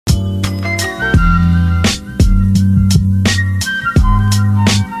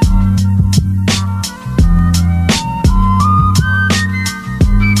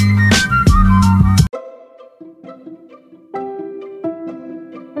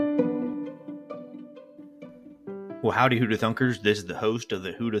Well, howdy, Hoota Thunkers. This is the host of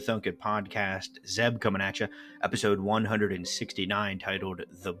the Hoota Thunkin' podcast, Zeb, coming at you, episode 169, titled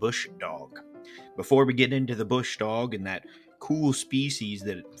The Bush Dog. Before we get into the bush dog and that cool species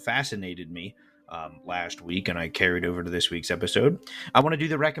that fascinated me last week and I carried over to this week's episode, I want to do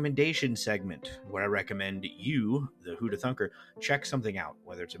the recommendation segment where I recommend you, the Hoota Thunker, check something out,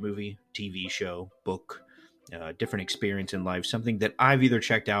 whether it's a movie, TV show, book, different experience in life, something that I've either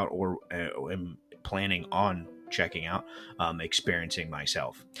checked out or am planning on checking out, experiencing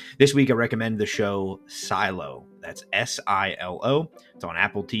myself. This week I recommend the show Silo. That's Silo. It's on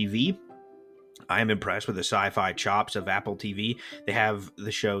Apple TV. I am impressed with the sci-fi chops of Apple TV. They have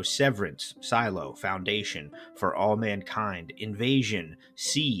the show Severance, Silo, Foundation, For All Mankind, Invasion,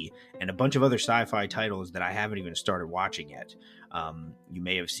 C, and a bunch of other sci-fi titles that I haven't even started watching yet. You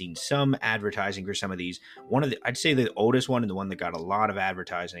may have seen some advertising for some of these. I'd say the oldest one and the one that got a lot of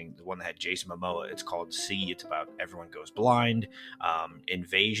advertising, the one that had Jason Momoa, it's called C. It's about everyone goes blind.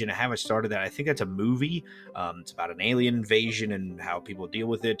 Invasion, I haven't started that. I think that's a movie. It's about an alien invasion and how people deal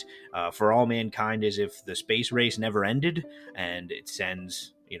with it. For All Mankind is if the space race never ended, and it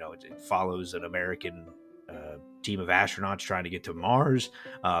sends, it follows an American team of astronauts trying to get to Mars.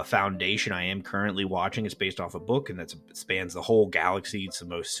 Foundation, I am currently watching. It's based off a book, and that spans the whole galaxy. It's the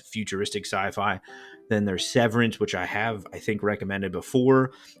most futuristic sci-fi. Then there's Severance, which I think, recommended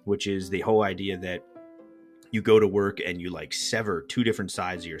before, which is the whole idea that you go to work and you sever two different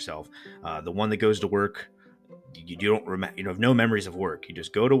sides of yourself. The one that goes to work, you don't remember, you have no memories of work. You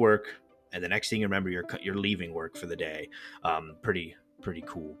just go to work, and the next thing you remember, you're leaving work for the day. Pretty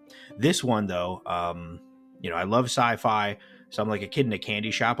cool. This one, though, I love sci-fi, so I'm like a kid in a candy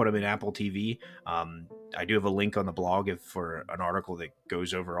shop when I'm in Apple TV. I do have a link on the blog for an article that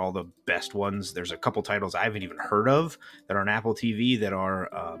goes over all the best ones. There's a couple titles I haven't even heard of that are on Apple TV that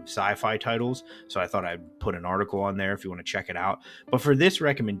are sci-fi titles, so I thought I'd put an article on there if you want to check it out. But for this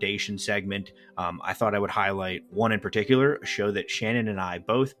recommendation segment, I thought I would highlight one in particular, a show that Shannon and I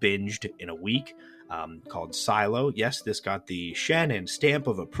both binged in a week, called Silo. Yes, this got the Shannon stamp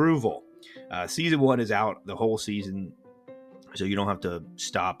of approval. Season 1 is out, the whole season, so you don't have to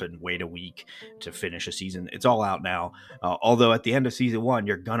stop and wait a week to finish a season. It's all out now. Although at the end of season 1,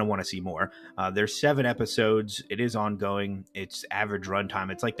 you're going to want to see more. There's 7 episodes. It is ongoing. It's average runtime.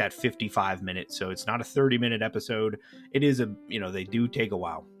 It's like that 55 minutes. So it's not a 30-minute episode. It is they do take a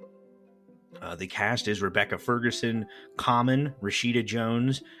while. The cast is Rebecca Ferguson, Common, Rashida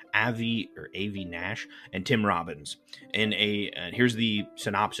Jones, Avi Nash, and Tim Robbins. And here's the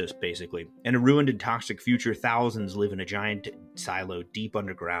synopsis, basically. In a ruined and toxic future, thousands live in a giant silo deep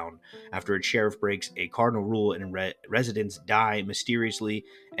underground. After a sheriff breaks a cardinal rule and residents die mysteriously,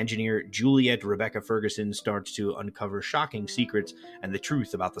 engineer Juliet Rebecca Ferguson starts to uncover shocking secrets and the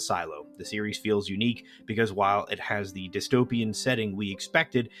truth about the silo. The series feels unique because while it has the dystopian setting we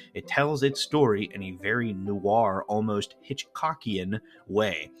expected, it tells its story in a very noir, almost Hitchcockian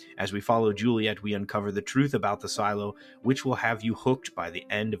way. As we follow Juliet, we uncover the truth about the silo, which will have you hooked by the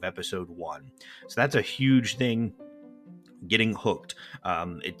end of episode 1. So that's a huge thing, getting hooked.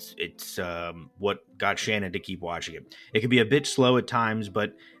 It's what got Shannon to keep watching it. It can be a bit slow at times,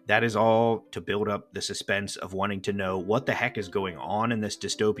 but that is all to build up the suspense of wanting to know what the heck is going on in this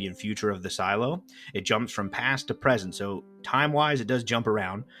dystopian future of the silo. It jumps from past to present, so time-wise it does jump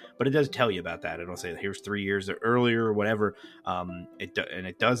around, but it does tell you about that. It'll say here's 3 years earlier or whatever.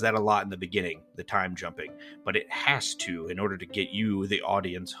 It does that a lot in the beginning, the time jumping, but it has to in order to get you, the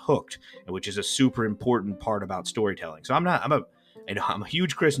audience, hooked, which is a super important part about storytelling. So I'm a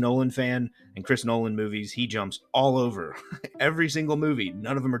huge Chris Nolan fan, and Chris Nolan movies, he jumps all over every single movie.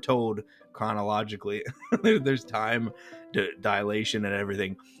 None of them are told chronologically. There's time dilation and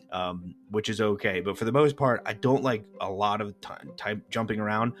everything, which is okay. But for the most part, I don't like a lot of time jumping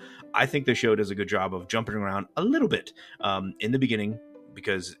around. I think the show does a good job of jumping around a little bit in the beginning,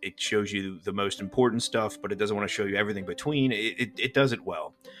 because it shows you the most important stuff, but it doesn't want to show you everything between. It does it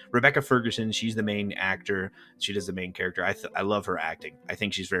well. Rebecca Ferguson, she's the main actor. She does the main character. I love her acting. I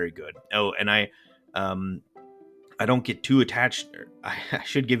think she's very good. Oh, and I don't get too attached. I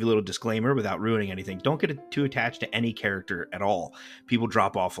should give you a little disclaimer without ruining anything. Don't get too attached to any character at all. People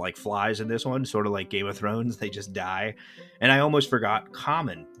drop off like flies in this one, sort of like Game of Thrones. They just die. And I almost forgot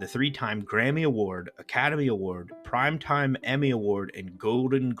Common, the 3-time Grammy Award, Academy Award, Primetime Emmy Award, and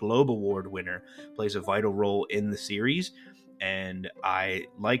Golden Globe Award winner, plays a vital role in the series. And I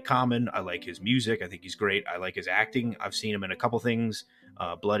like Common. I like his music. I think he's great. I like his acting. I've seen him in a couple things.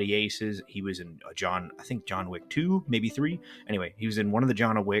 Bloody Aces. He was in John Wick 2, maybe 3. Anyway, he was in one of the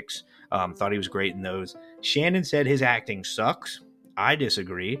John Wicks. Thought he was great in those. Shannon said his acting sucks. I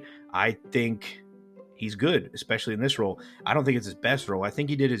disagree. I think he's good, especially in this role. I don't think it's his best role. I think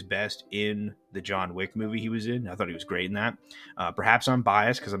he did his best in the John Wick movie he was in. I thought he was great in that. Perhaps I'm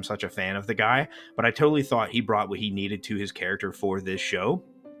biased because I'm such a fan of the guy, but I totally thought he brought what he needed to his character for this show.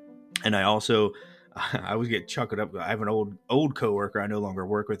 And I also, I always get chuckled up. I have an old coworker. I no longer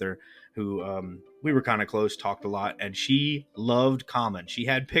work with her, who we were kind of close, talked a lot, and she loved Common. She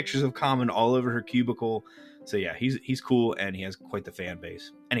had pictures of Common all over her cubicle. So yeah, he's cool, and he has quite the fan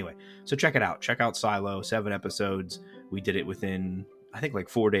base. Anyway, so check it out. Check out Silo, 7 episodes. We did it within, I think, like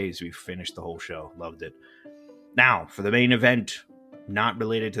 4 days. We finished the whole show. Loved it. Now, for the main event, not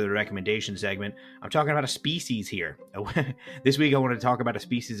related to the recommendation segment, I'm talking about a species here. This week I want to talk about a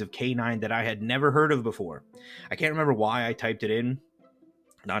species of canine that I had never heard of before. I can't remember why I typed it in.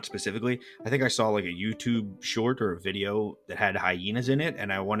 Not specifically. I think I saw like a YouTube short or a video that had hyenas in it,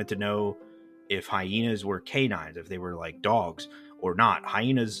 and I wanted to know if hyenas were canines, if they were like dogs or not.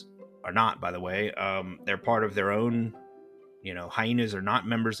 Hyenas are not, by the way. They're part of their own, hyenas are not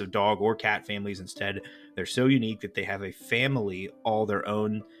members of dog or cat families. Instead, they're so unique that they have a family all their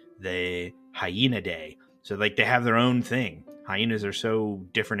own, the Hyenidae. So like they have their own thing. Hyenas are so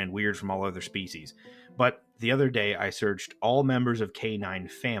different and weird from all other species. But the other day I searched all members of canine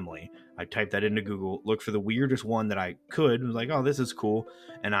family. I typed that into Google, looked for the weirdest one that I could, and was like, oh, this is cool.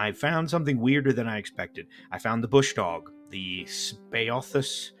 And I found something weirder than I expected. I found the bush dog, the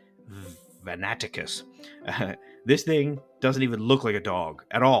Speothus venaticus. This thing doesn't even look like a dog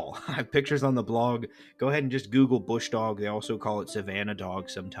at all. I have pictures on the blog. Go ahead and just Google bush dog. They also call it Savannah dog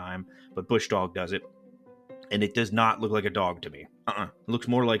sometime, but bush dog does it. And it does not look like a dog to me. It looks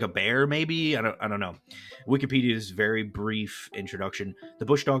more like a bear, maybe. I don't know. Wikipedia's very brief introduction. The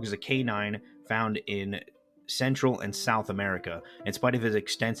bush dog is a canine found in Central and South America. In spite of its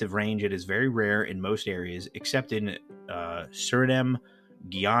extensive range, it is very rare in most areas, except in Suriname,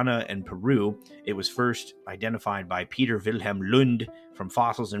 Guyana, and Peru. It was first identified by Peter Wilhelm Lund from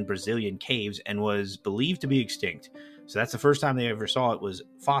fossils in Brazilian caves and was believed to be extinct. So that's the first time they ever saw it, was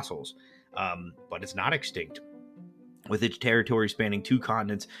fossils. But it's not extinct. With its territory spanning 2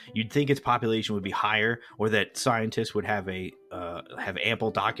 continents, you'd think its population would be higher, or that scientists would have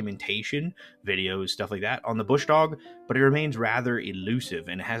ample documentation, videos, stuff like that on the bush dog, but it remains rather elusive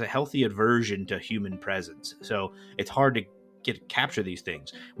and has a healthy aversion to human presence. So it's hard to capture these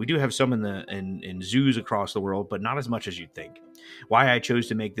things. We do have some in zoos across the world, but not as much as you'd think. Why I chose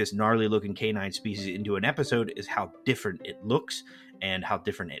to make this gnarly looking canine species into an episode is how different it looks and how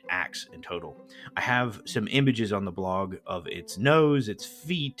different it acts in total. I have some images on the blog of its nose, its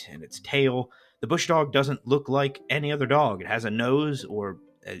feet, and its tail. The bush dog doesn't look like any other dog. It has a nose, or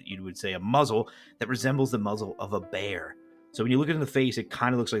you would say a muzzle, that resembles the muzzle of a bear. So when you look at it in the face, it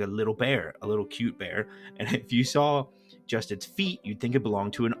kind of looks like a little bear, a little cute bear. And if you saw just its feet, you'd think it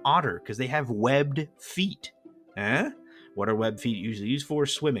belonged to an otter because they have webbed feet. What are webbed feet usually used for?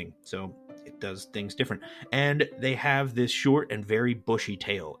 Swimming. So it does things different. And they have this short and very bushy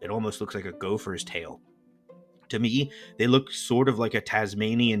tail. It almost looks like a gopher's tail. To me, they look sort of like a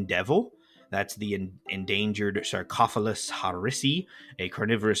Tasmanian devil. That's the endangered Sarcophilus harrisi, a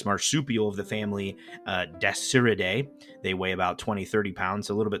carnivorous marsupial of the family Dasyuridae. They weigh about 20-30 pounds,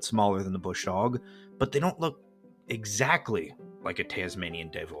 a little bit smaller than the bush dog, but they don't look exactly like a Tasmanian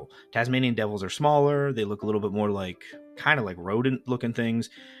devil. Tasmanian devils are smaller. They look a little bit more like, kind of like rodent-looking things.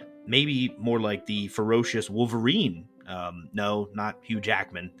 Maybe more like the ferocious wolverine. No, not Hugh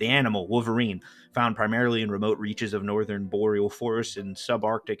Jackman. The animal, wolverine, found primarily in remote reaches of northern boreal forests and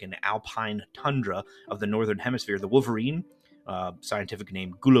subarctic and alpine tundra of the northern hemisphere. The wolverine, scientific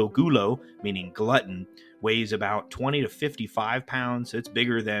name gulo gulo, meaning glutton, weighs about 20 to 55 pounds. It's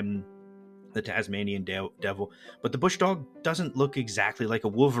bigger than the Tasmanian devil, but the bush dog doesn't look exactly like a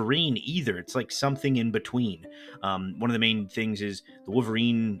wolverine either. It's like something in between. One of the main things is the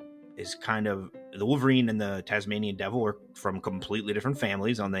wolverine and the Tasmanian devil are from completely different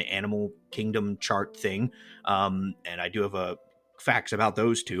families on the animal kingdom chart thing. And I do have facts about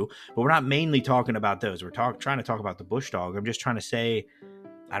those two, but we're not mainly talking about those. We're trying to talk about the bush dog. I'm just trying to say,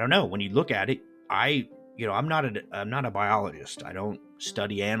 I don't know, when you look at it, I'm not a biologist. I don't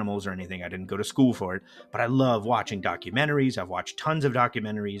study animals or anything. I didn't go to school for it, but I love watching documentaries. I've watched tons of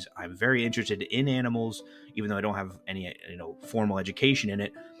documentaries. I'm very interested in animals, even though I don't have any, formal education in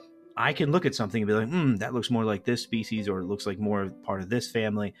it. I can look at something and be like, that looks more like this species, or it looks like more part of this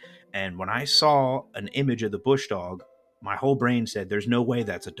family. And when I saw an image of the bush dog, my whole brain said, there's no way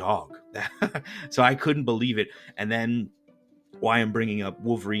that's a dog. So I couldn't believe it. And then Why I'm bringing up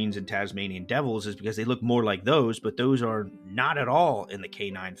Wolverines and Tasmanian Devils is because they look more like those, but those are not at all in the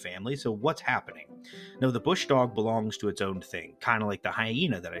canine family. So what's happening? No, the bush dog belongs to its own thing, kind of like the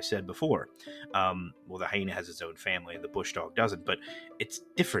hyena that I said before. Well, the hyena has its own family and the bush dog doesn't, but it's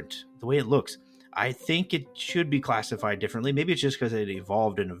different the way it looks. I think it should be classified differently. Maybe it's just because it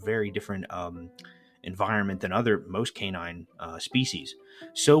evolved in a very different environment than most canine species.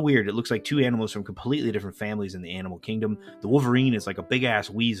 So weird. It looks like two animals from completely different families in the animal kingdom. The Wolverine is like a big ass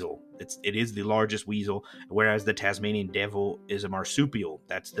weasel. It is the largest weasel, whereas the Tasmanian Devil is a marsupial.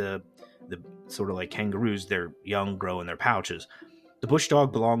 That's the sort of like kangaroos. They're young, grow in their pouches. The bush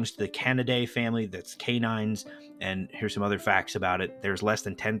dog belongs to the Canidae family. That's canines. And here's some other facts about it. There's less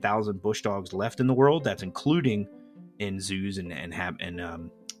than 10,000 bush dogs left in the world. That's including in zoos and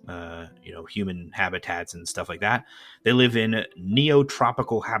human habitats and stuff like that. They live in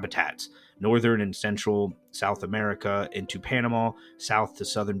neotropical habitats, northern and central South America into Panama, south to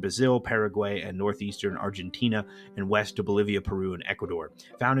southern Brazil, Paraguay, and northeastern Argentina, and west to Bolivia, Peru, and Ecuador.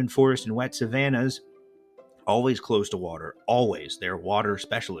 Found in forest and wet savannas, always close to water, always. They're water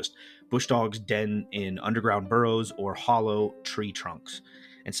specialists. Bush dogs den in underground burrows or hollow tree trunks.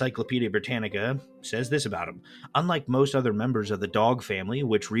 Encyclopedia Britannica says this about them. Unlike most other members of the dog family,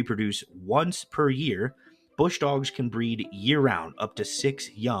 which reproduce once per year, bush dogs can breed year-round. Up to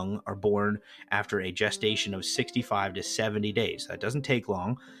 6 young are born after a gestation of 65 to 70 days. That doesn't take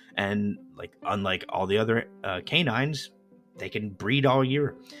long, and unlike all the other canines, they can breed all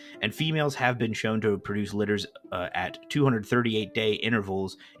year. And females have been shown to produce litters at 238-day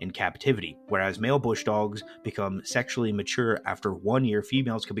intervals in captivity. Whereas male bush dogs become sexually mature after 1 year,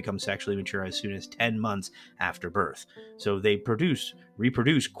 females can become sexually mature as soon as 10 months after birth. So they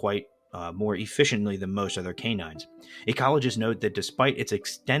reproduce quite more efficiently than most other canines. Ecologists note that despite its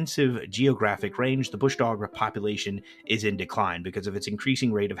extensive geographic range, the bush dog population is in decline because of its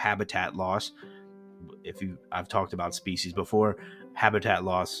increasing rate of habitat loss. I've talked about species before, habitat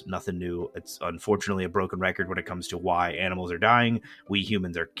loss, nothing new. It's unfortunately a broken record when it comes to why animals are dying. We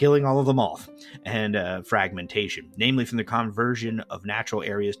humans are killing all of them off. And fragmentation, namely from the conversion of natural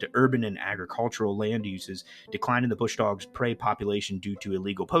areas to urban and agricultural land uses, decline in the bush dog's prey population due to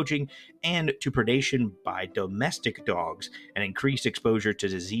illegal poaching and to predation by domestic dogs, and increased exposure to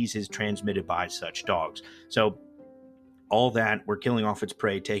diseases transmitted by such dogs. So all that, we're killing off its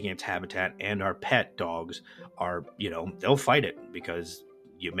prey, taking its habitat, and our pet dogs are, they'll fight it because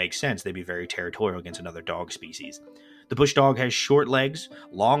it makes sense. They'd be very territorial against another dog species. The bush dog has short legs,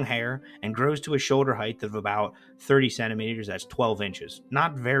 long hair, and grows to a shoulder height of about 30 centimeters. That's 12 inches.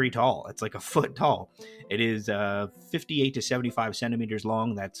 Not very tall. It's like a foot tall. It is 58 to 75 centimeters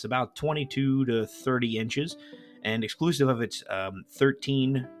long. That's about 22 to 30 inches. And exclusive of its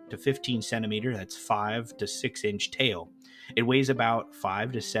 13 to 15 centimeter, that's 5 to 6 inch tail. It weighs about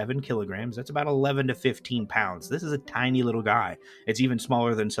 5 to 7 kilograms. That's about 11 to 15 pounds. This is a tiny little guy. It's even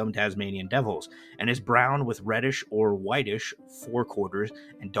smaller than some Tasmanian devils, and is brown with reddish or whitish forequarters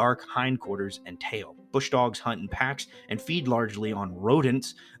and dark hindquarters and tail. Bush dogs hunt in packs and feed largely on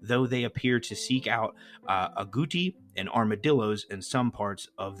rodents, though they appear to seek out agouti and armadillos in some parts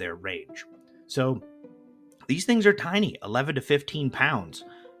of their range. So these things are tiny, 11 to 15 pounds.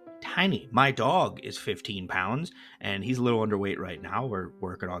 Tiny. My dog is 15 pounds, and he's a little underweight right now. We're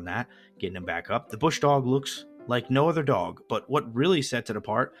working on that, getting him back up. The bush dog looks like no other dog, but what really sets it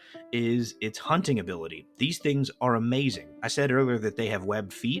apart is its hunting ability. These things are amazing. I said earlier that they have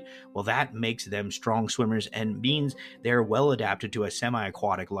webbed feet. Well, that makes them strong swimmers and means they're well adapted to a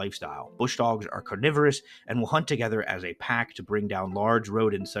semi-aquatic lifestyle. Bush dogs are carnivorous and will hunt together as a pack to bring down large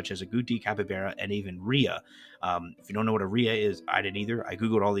rodents such as agouti, capybara, and even rhea. If you don't know what a rhea is, I didn't either. I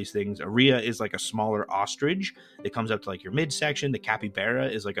googled all these things. A rhea is like a smaller ostrich that comes up to like your midsection. The capybara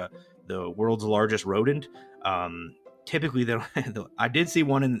is like the world's largest rodent. Typically, I did see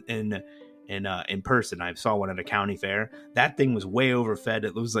one in person. I saw one at a county fair. That thing was way overfed.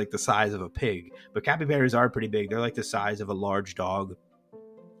 It was like the size of a pig. But capybaras are pretty big. They're like the size of a large dog,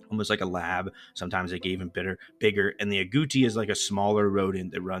 almost like a lab. Sometimes they get even bigger. And the agouti is like a smaller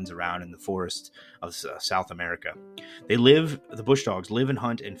rodent that runs around in the forests of South America. The bush dogs live and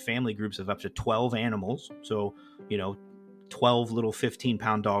hunt in family groups of up to 12 animals. So, 12 little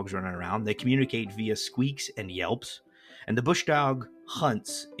 15-pound dogs running around. They communicate via squeaks and yelps. And the bush dog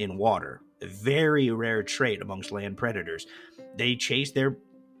hunts in water, a very rare trait amongst land predators. They chase their...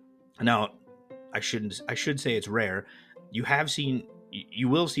 Now, I should say it's rare. You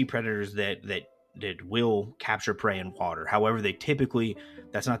will see predators that will capture prey in water. However,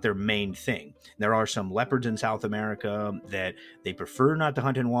 that's not their main thing. There are some leopards in South America that they prefer not to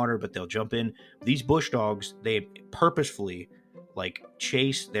hunt in water, but they'll jump in. These bush dogs, they purposefully like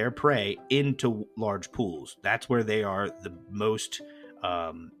chase their prey into large pools. That's where they are the most.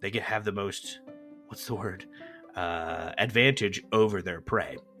 Have the most. What's the word? Advantage over their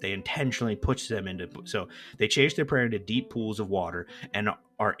prey. They intentionally push them into. So they chase their prey into deep pools of water and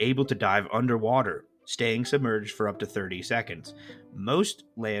are able to dive underwater, staying submerged for up to 30 seconds. Most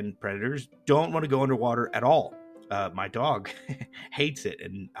land predators don't want to go underwater at all. My dog hates it,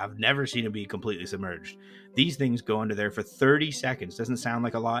 and I've never seen him be completely submerged. These things go under there for 30 seconds. Doesn't sound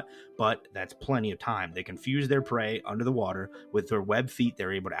like a lot, but that's plenty of time. They confuse their prey under the water. With their web feet,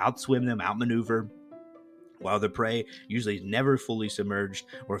 they're able to outswim them, outmaneuver, while the prey usually is never fully submerged,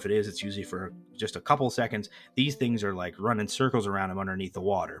 or if it is, it's usually for just a couple seconds. These things are like running circles around them underneath the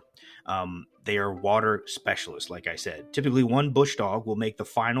water. They are water specialists, like I said. Typically, one bush dog will make the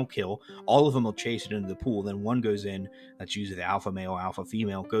final kill. All of them will chase it into the pool. Then one goes in, that's usually the alpha male, alpha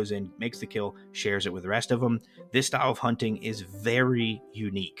female, goes in, makes the kill, shares it with the rest of them. This style of hunting is very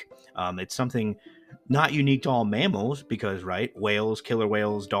unique. It's something not unique to all mammals because, right, whales, killer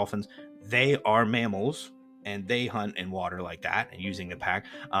whales, dolphins, they are mammals, and they hunt in water like that and using the pack.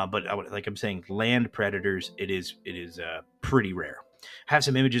 But like I'm saying, land predators, it is pretty rare. Have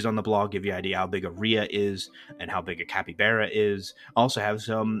some images on the blog, give you an idea how big a rhea is and how big a capybara is. Also have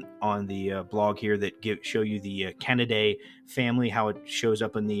some on the blog here that show you the Canidae family, how it shows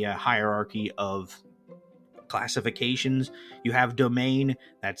up in the hierarchy of classifications. You have domain,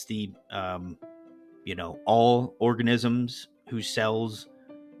 that's the all organisms whose cells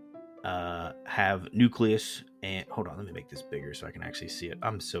have nucleus. And hold on, let me make this bigger so I can actually see it.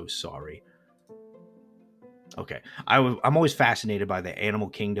 I'm so sorry. Okay, I'm always fascinated by the animal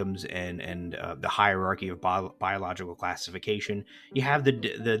kingdoms and the hierarchy of biological classification. You have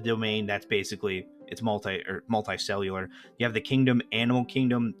the domain, that's basically it's multicellular. You have the kingdom, animal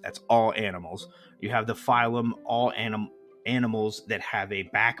kingdom, that's all animals. You have the phylum, all animals that have a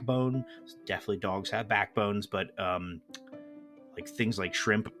backbone. Definitely dogs have backbones, but like things like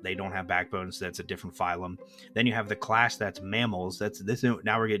shrimp, they don't have backbones. So that's a different phylum. Then you have the class, that's mammals. That's this.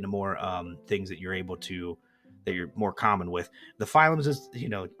 Now we're getting to more things that you're more common with. The phylums is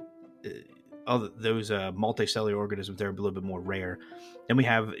those multicellular organisms, they're a little bit more rare. Then we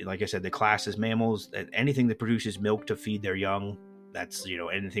have, like I said, the class is mammals. Anything that produces milk to feed their young. That's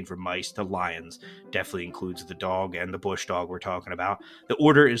anything from mice to lions. Definitely includes the dog and the bush dog we're talking about. The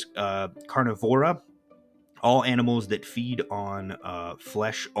order is Carnivora. All animals that feed on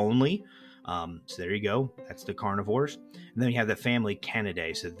flesh only. So there you go. That's the carnivores. And then you have the family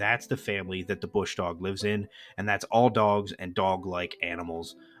Canidae. So that's the family that the bush dog lives in. And that's all dogs and dog-like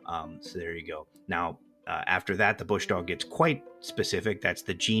animals. So there you go. Now, after that, the bush dog gets quite specific. That's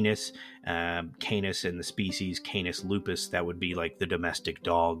the genus Canis and the species Canis lupus. That would be like the domestic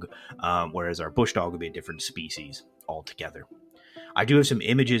dog, whereas our bush dog would be a different species altogether. I do have some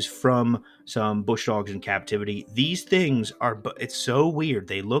images from some bush dogs in captivity. These things it's so weird.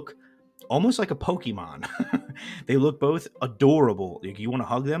 They look almost like a Pokemon. They look both adorable. Like you want to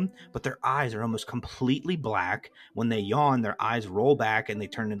hug them, but their eyes are almost completely black. When they yawn, their eyes roll back and they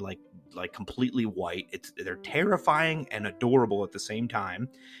turn into like completely white. They're terrifying and adorable at the same time.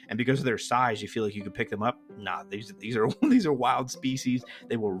 And because of their size, you feel like you could pick them up. Nah, these are wild species.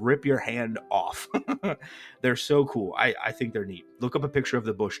 They will rip your hand off. They're so cool. I think they're neat. Look up a picture of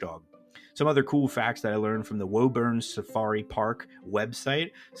the bush dog. Some other cool facts that I learned from the Woburn Safari Park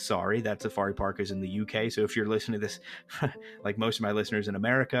website. Sorry, that safari park is in the UK. So if you're listening to this, like most of my listeners in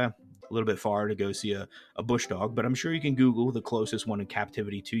America, a little bit far to go see a bush dog, but I'm sure you can Google the closest one in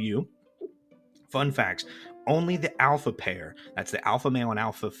captivity to you. Fun facts, only the alpha pair, that's the alpha male and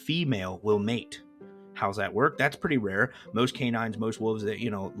alpha female, will mate. How's that work? That's pretty rare. Most canines, most wolves, that a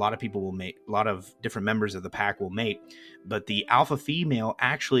lot of people will mate. A lot of different members of the pack will mate. But the alpha female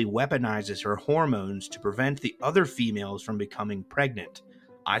actually weaponizes her hormones to prevent the other females from becoming pregnant.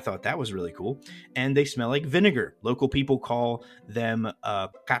 I thought that was really cool. And they smell like vinegar. Local people call them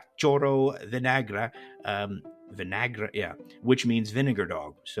cachorro vinagre, which means vinegar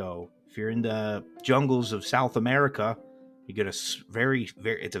dog. So if you're in the jungles of South America, you get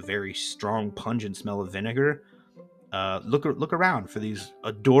it's a very strong, pungent smell of vinegar. Look around for these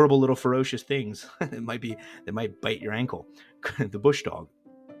adorable little ferocious things. They might bite your ankle. The bush dog.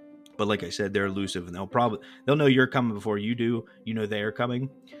 But like I said, they're elusive, and they'll know you're coming before you do. They are coming.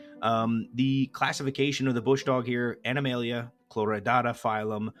 The classification of the bush dog here: Animalia, Chloridata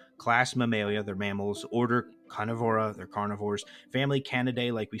phylum, class Mammalia, they're mammals, order Carnivora, they're carnivores, family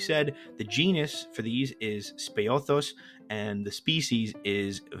Canidae, like we said. The genus for these is Speothos, and the species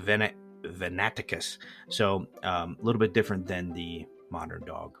is Venaticus. So a little bit different than the modern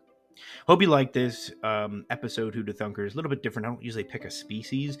dog. Hope you like this episode, Who to Thunkers. A little bit different. I don't usually pick a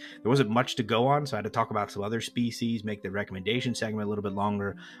species. There wasn't much to go on, so I had to talk about some other species, make the recommendation segment a little bit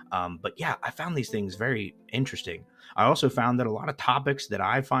longer. But yeah, I found these things very interesting. I also found that a lot of topics that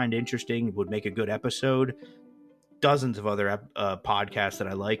I find interesting would make a good episode. Dozens of other podcasts that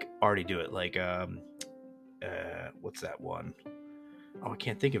I like already do it. Like, what's that one? Oh, I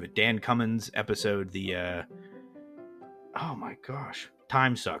can't think of it. Dan Cummins episode, oh my gosh,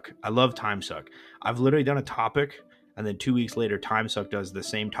 Time Suck. I love Time Suck. I've literally done a topic, and then 2 weeks later, Time Suck does the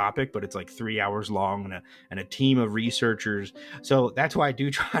same topic, but it's like 3 hours long and a team of researchers. So that's why I do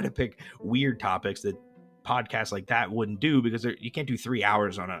try to pick weird topics that podcasts like that wouldn't do, because you can't do 3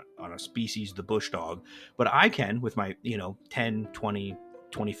 hours on a species, the bush dog. But I can with my 10, 20,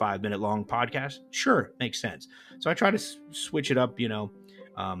 25-minute long podcast. Sure, makes sense. So I try to switch it up,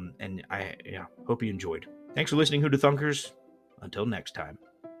 and I hope you enjoyed. Thanks for listening, Who to Thunkers. Until next time.